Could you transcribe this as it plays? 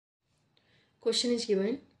Question is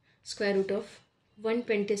given, square root of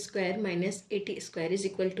 120 square minus 80 square is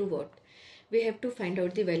equal to what? We have to find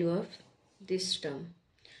out the value of this term.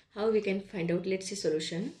 How we can find out? Let's see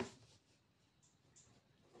solution.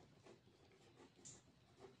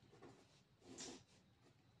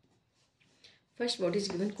 First, what is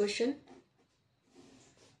given question?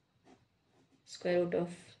 Square root of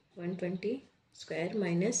 120 square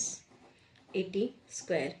minus 80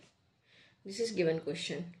 square. This is given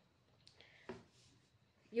question.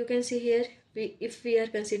 You can see here, if we are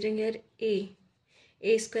considering here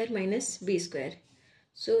a square minus b square.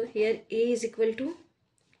 So here a is equal to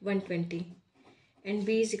 120 and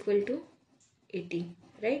b is equal to 80,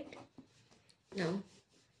 right? Now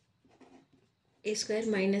a square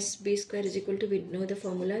minus b square is equal to, we know the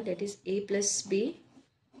formula, that is a plus b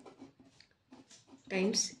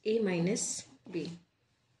times a minus b.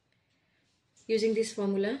 Using this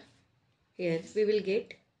formula, here we will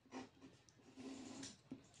get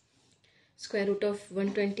square root of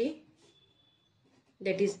 120,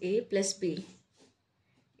 that is a plus b,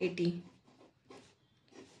 80,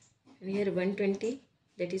 and here 120,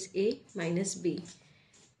 that is a minus b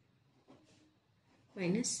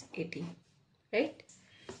minus 80, right?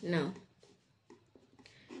 Now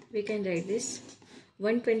we can write this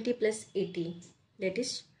 120 plus 80, that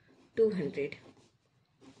is 200,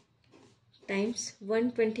 times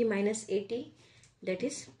 120 minus 80, that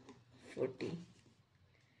is 40.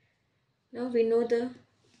 Now we know the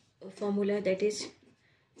formula, that is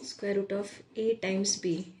square root of a times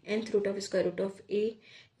b. Nth root of square root of a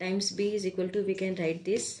times b is equal to, we can write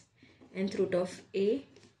this, nth root of a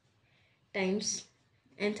times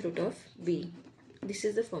nth root of b. This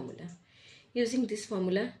is the formula. Using this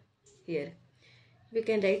formula here, we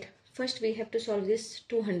can write, first we have to solve this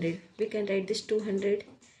 200. We can write this 200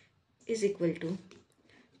 is equal to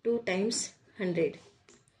 2 times 100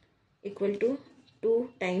 equal to 2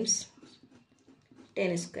 times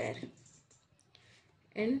 10 square.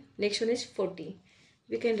 And next one is 40.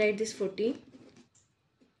 We can write this 40,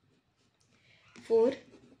 4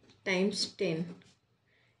 times 10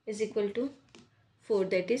 is equal to 4,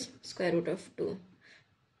 that is square root of 2.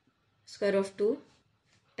 Square of 2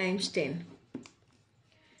 times 10.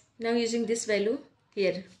 Now using this value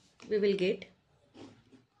here, we will get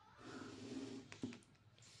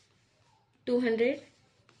 200,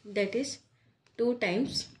 that is 2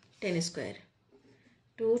 times 10 square.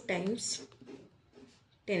 2 times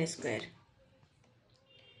 10 square.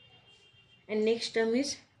 And next term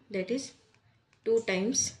is, that is 2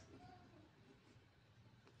 times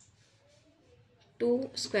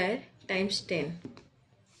 2 square times 10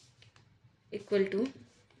 equal to,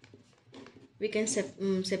 we can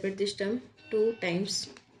separate this term, 2 times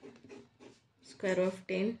square of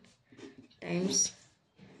 10 times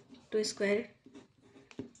 2 square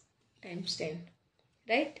times 10,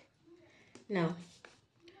 right? Now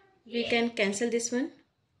we can cancel this one.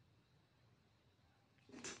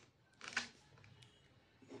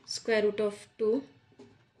 Square root of 2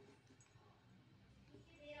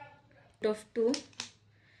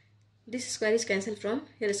 this square is cancelled from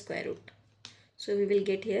here, square root. So we will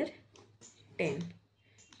get here 10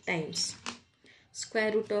 times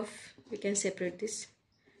square root of, we can separate this,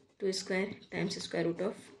 2 square times square root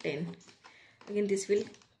of 10. Again this will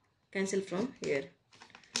cancel from here.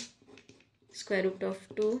 Square root of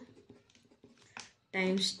 2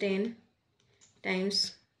 times 10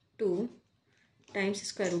 times 2 times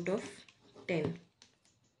square root of 10.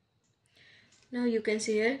 Now you can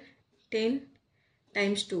see here 10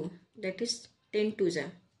 times 2, that is 10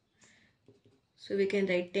 2s. So we can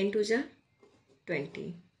write 10 2s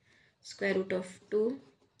 20. Square root of 2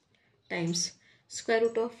 times square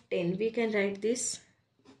root of 10. We can write this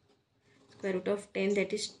square root of 10,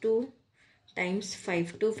 that is 2 times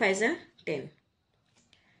 5. 2 5s are 10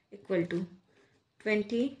 equal to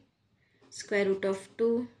 20. Square root of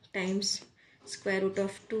 2 times square root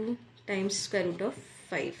of 2 times square root of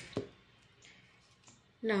 5.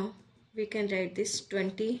 Now we can write this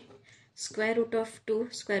 20 square root of 2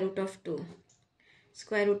 square root of 2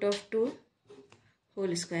 square root of 2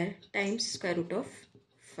 whole square times square root of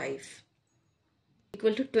 5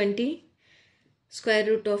 equal to 20 square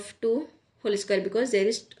root of 2 whole square, because there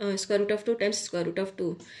is square root of 2 times square root of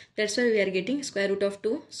 2. That's why we are getting square root of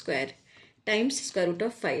 2 square times square root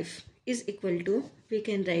of 5 is equal to, we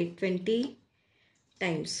can write 20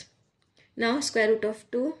 times. Now square root of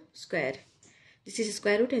 2 square. This is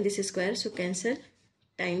square root and this is square, so cancel,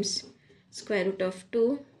 times square root of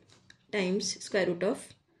 2 times square root of,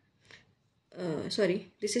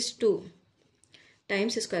 this is 2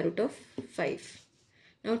 times square root of 5.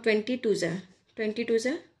 Now 20 2s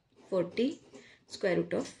are 40 square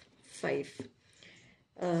root of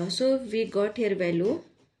 5. So we got here value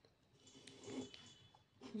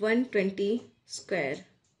 120 square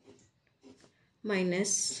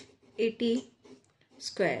minus 80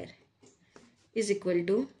 square is equal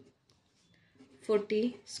to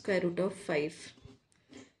 40 square root of 5.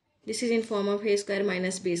 This is in form of a square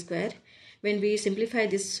minus b square. When we simplify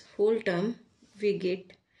this whole term, we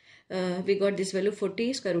got this value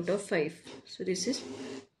 40 square root of 5. So this is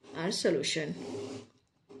our solution.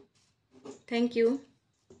 Thank you.